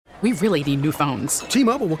We really need new phones.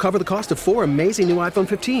 T-Mobile will cover the cost of 4 amazing new iPhone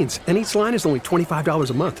 15s, and each line is only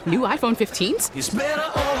 $25 a month. New iPhone 15s? It's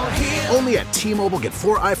better over here. Only at T-Mobile, get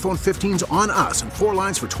 4 iPhone 15s on us and 4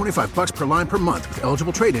 lines for $25 per line per month with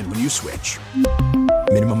eligible trade-in when you switch.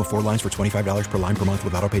 Minimum of 4 lines for $25 per line per month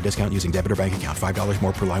with autopay discount using debit or bank account. $5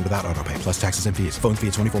 more per line without autopay, plus taxes and fees. Phone fee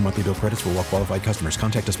at 24 monthly bill credits for well-qualified customers.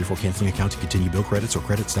 Contact us before canceling account to continue bill credits or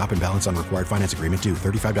credit stop and balance on required finance agreement due.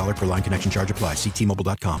 $35 per line connection charge applies. See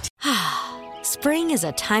T-Mobile.com. Spring is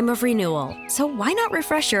a time of renewal, so why not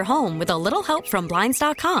refresh your home with a little help from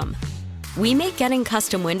Blinds.com? We make getting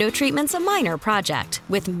custom window treatments a minor project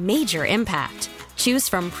with major impact. Choose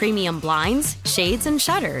from premium blinds, shades, and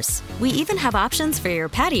shutters. We even have options for your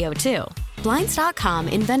patio, too. Blinds.com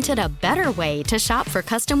invented a better way to shop for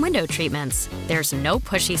custom window treatments. There's no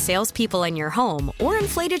pushy salespeople in your home or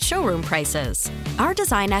inflated showroom prices. Our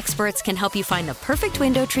design experts can help you find the perfect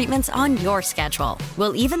window treatments on your schedule.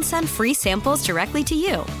 We'll even send free samples directly to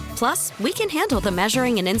you. Plus, we can handle the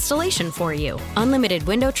measuring and installation for you. Unlimited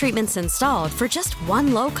window treatments installed for just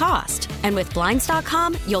one low cost. And with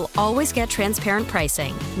Blinds.com, you'll always get transparent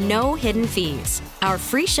pricing. No hidden fees. Our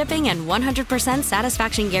free shipping and 100%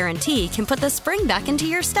 satisfaction guarantee can put the spring back into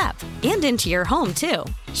your step and into your home, too.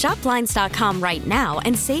 Shop Blinds.com right now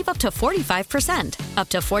and save up to 45%. Up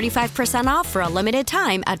to 45% off for a limited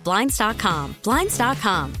time at Blinds.com.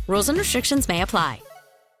 Blinds.com. Rules and restrictions may apply.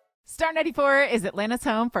 Star 94 is Atlanta's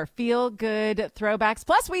home for feel-good throwbacks.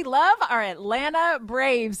 Plus, we love our Atlanta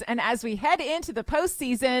Braves. And as we head into the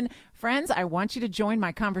postseason, friends, I want you to join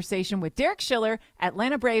my conversation with Derek Schiller,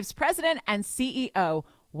 Atlanta Braves president and CEO.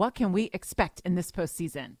 What can we expect in this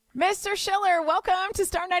postseason? Mr. Schiller, welcome to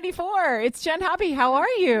Star 94. It's Jenn Hubby. How are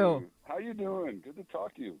you? How you doing? Good to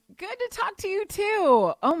talk to you. Good to talk to you,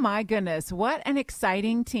 too. Oh, my goodness. What an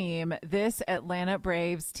exciting team this Atlanta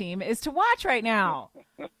Braves team is to watch right now.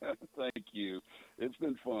 Thank you. It's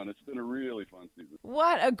been fun. It's been a really fun season.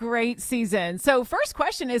 What a great season. So first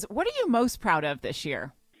question is, what are you most proud of this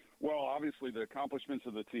year? Well, obviously the accomplishments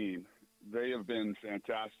of the team. They have been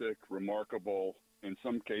fantastic, remarkable, in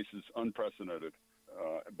some cases unprecedented,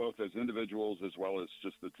 both as individuals as well as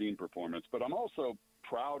just the team performance. But I'm also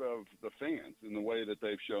proud of the fans in the way that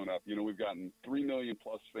they've shown up. You know, we've gotten 3 million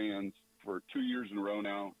plus fans for 2 years in a row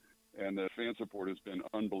now, and the fan support has been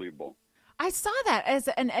unbelievable. I saw that as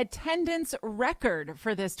an attendance record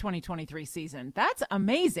for this 2023 season. That's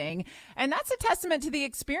amazing. And that's a testament to the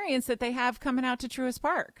experience that they have coming out to Truist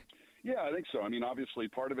Park. Yeah, I think so. I mean, obviously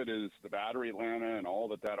part of it is the Battery Atlanta and all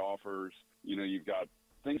that offers. You know, you've got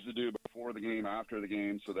things to do before the game, after the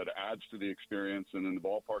game, so that adds to the experience. And then the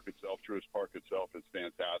ballpark itself, Truist Park itself, is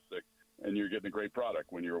fantastic. And you're getting a great product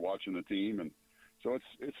when you're watching the team. And so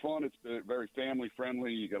it's fun. It's very family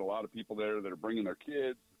friendly. You got a lot of people there that are bringing their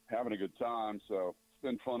kids, having a good time. So it's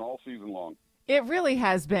been fun all season long. It really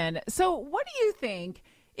has been. So what do you think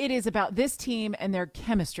it is about this team and their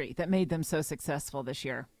chemistry that made them so successful this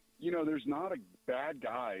year? You know, there's not a bad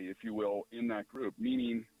guy, if you will, in that group,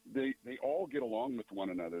 meaning they all get along with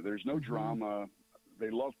one another. There's no drama.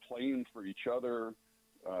 They love playing for each other.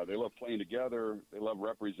 They love playing together. They love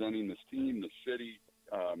representing this team, the city.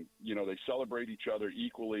 You know, they celebrate each other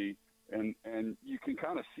equally. And you can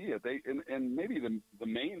kind of see it. And maybe the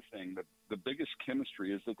main thing, the biggest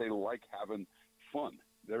chemistry is that they like having fun.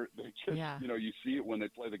 They just, you know, you see it when they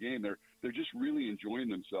play the game. They're just really enjoying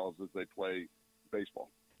themselves as they play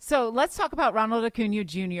baseball. So let's talk about Ronald Acuna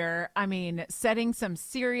Jr. I mean, setting some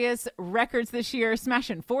serious records this year,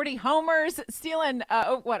 smashing 40 homers, stealing,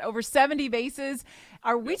 over 70 bases.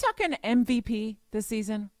 Are we talking MVP this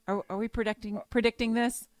season? Are we predicting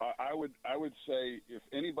this? I would say if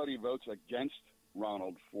anybody votes against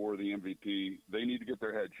Ronald for the MVP, they need to get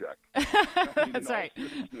their head checked. That's right.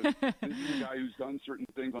 This is a guy who's done certain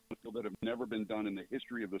things on the field that have never been done in the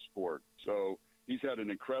history of the sport. So he's had an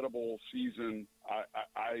incredible season.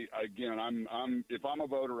 If I'm a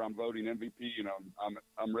voter, I'm voting MVP. You know,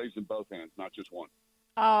 I'm raising both hands, not just one.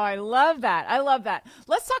 Oh, I love that. I love that.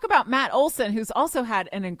 Let's talk about Matt Olson, who's also had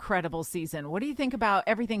an incredible season. What do you think about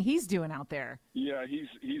everything he's doing out there? Yeah,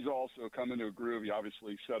 he's also come into a groove. He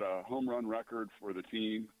obviously set a home run record for the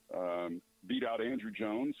team, beat out Andrew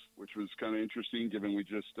Jones, which was kind of interesting given we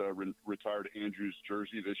just retired Andrew's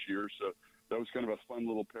jersey this year. So that was kind of a fun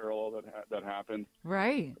little parallel that happened.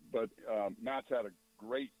 Right. But Matt's had a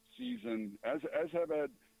great season, as have had,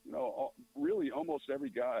 you know, really almost every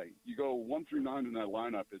guy. You go 1 through 9 in that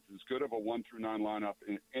lineup. It's as good of a 1 through 9 lineup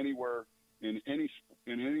anywhere in any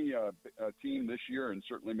team this year, and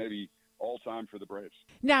certainly maybe all time for the Braves.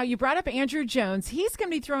 Now, you brought up Andrew Jones. He's going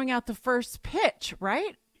to be throwing out the first pitch,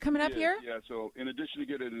 right? coming up here? Yeah, so in addition to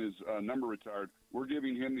getting his number retired, we're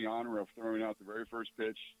giving him the honor of throwing out the very first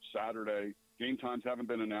pitch Saturday. Game times haven't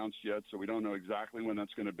been announced yet, so we don't know exactly when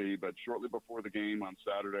that's going to be. But shortly before the game on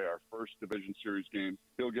Saturday, our first Division Series game,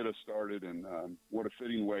 he'll get us started, and what a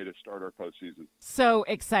fitting way to start our postseason. So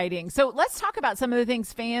exciting. So let's talk about some of the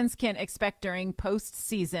things fans can expect during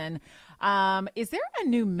postseason. Is there a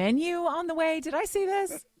new menu on the way? Did I see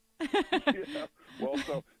this? Yeah. Well,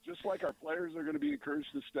 so just like our players are going to be encouraged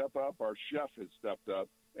to step up, our chef has stepped up,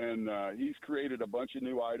 and he's created a bunch of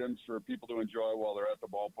new items for people to enjoy while they're at the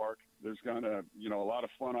ballpark. There's kind of, a lot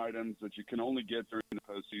of fun items that you can only get during the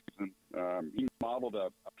postseason. He modeled a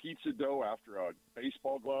pizza dough after a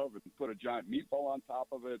baseball glove and put a giant meatball on top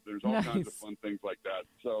of it. There's all kinds of fun things like that.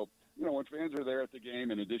 So, when fans are there at the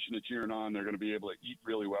game, in addition to cheering on, they're going to be able to eat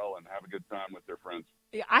really well and have a good time with their friends.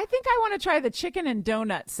 I think I want to try the chicken and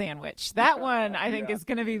donut sandwich. That one, I think, is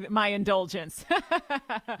going to be my indulgence.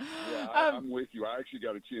 I'm with you. I actually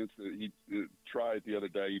got a chance to try it the other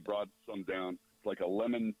day. He brought some down. It's like a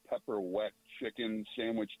lemon pepper wet chicken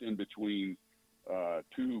sandwiched in between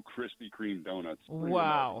two Krispy Kreme donuts.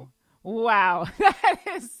 Wow. Wow, that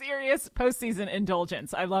is serious postseason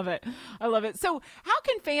indulgence. I love it. So how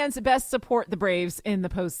can fans best support the Braves in the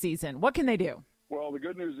postseason? What can they do? Well, the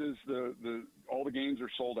good news is all the games are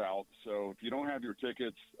sold out. So if you don't have your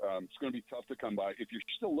tickets, it's going to be tough to come by. If you're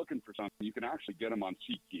still looking for something, you can actually get them on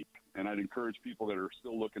SeatGeek. And I'd encourage people that are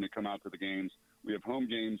still looking to come out to the games. We have home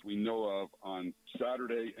games we know of on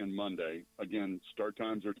Saturday and Monday. Again, start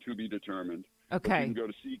times are to be determined. Okay. You can go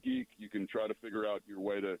to SeatGeek. You can try to figure out your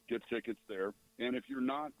way to get tickets there. And if you're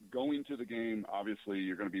not going to the game, obviously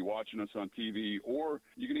you're going to be watching us on TV, or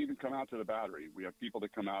you can even come out to the Battery. We have people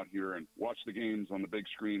that come out here and watch the games on the big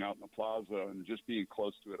screen out in the plaza, and just being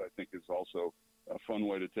close to it, I think, is also a fun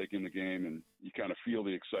way to take in the game, and you kind of feel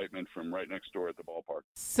the excitement from right next door at the ballpark.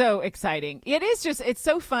 So exciting. It's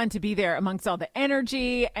so fun to be there amongst all the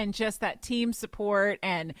energy and just that team support,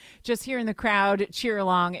 and just hearing the crowd cheer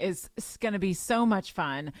along is going to be so much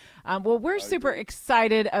fun. Well, we're super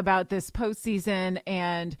excited about this postseason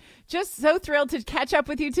and just so thrilled to catch up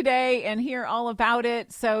with you today and hear all about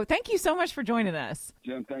it. So thank you so much for joining us.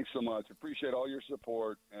 Jen, thanks so much. Appreciate all your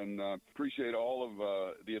support, and appreciate all of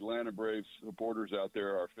the Atlanta Braves supporters out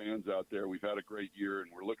there, our fans out there. We've had a great year, and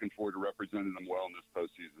we're looking forward to representing them well in this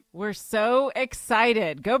postseason. We're so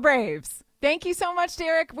excited. Go Braves. Thank you so much,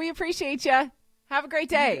 Derek. We appreciate you. Have a great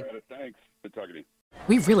day. Thanks. Good talking to you.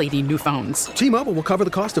 We really need new phones. T-Mobile will cover the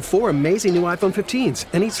cost of 4 amazing new iPhone 15s,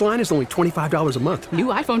 and each line is only $25 a month. New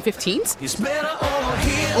iPhone 15s? It's better over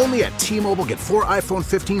here. Only at T-Mobile, get 4 iPhone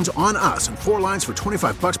 15s on us and 4 lines for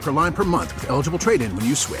 $25 per line per month with eligible trade-in when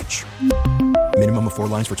you switch. Minimum of 4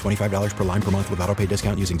 lines for $25 per line per month with autopay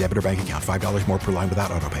discount using debit or bank account. $5 more per line without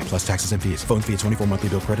autopay, plus taxes and fees. Phone fee at 24 monthly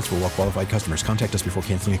bill credits for well-qualified customers. Contact us before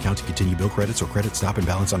canceling account to continue bill credits or credit stop and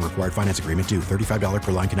balance on required finance agreement due. $35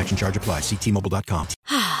 per line connection charge applies. See T-Mobile.com.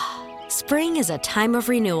 Spring is a time of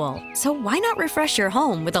renewal, so why not refresh your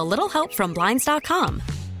home with a little help from Blinds.com?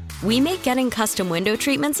 We make getting custom window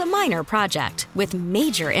treatments a minor project with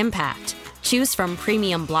major impact. Choose from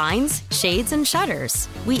premium blinds, shades, and shutters.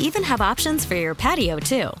 We even have options for your patio,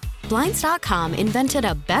 too. Blinds.com invented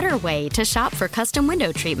a better way to shop for custom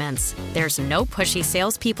window treatments. There's no pushy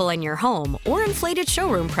salespeople in your home or inflated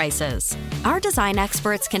showroom prices. Our design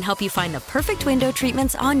experts can help you find the perfect window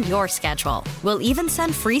treatments on your schedule. We'll even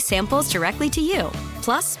send free samples directly to you.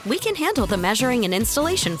 Plus, we can handle the measuring and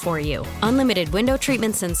installation for you. Unlimited window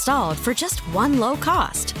treatments installed for just one low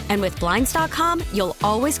cost. And with Blinds.com, you'll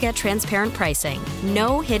always get transparent pricing.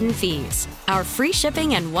 No hidden fees. Our free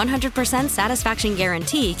shipping and 100% satisfaction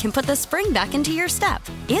guarantee can put the spring back into your step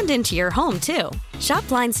and into your home, too. Shop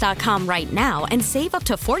Blinds.com right now and save up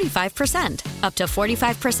to 45%. Up to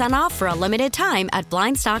 45% off for a limited time at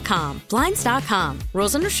Blinds.com. Blinds.com.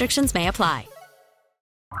 Rules and restrictions may apply.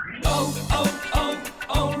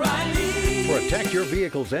 O'Reilly. Protect your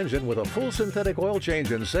vehicle's engine with a full synthetic oil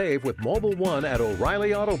change and save with Mobile One at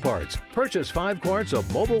O'Reilly Auto Parts. Purchase 5 quarts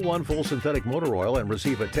of Mobile One full synthetic motor oil and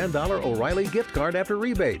receive a $10 O'Reilly gift card after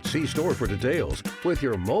rebate. See store for details. With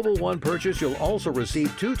your Mobile One purchase, you'll also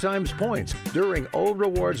receive 2 times points during O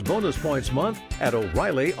Rewards Bonus Points Month at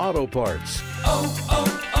O'Reilly Auto Parts.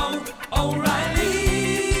 O'Reilly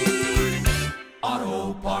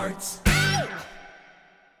Auto Parts.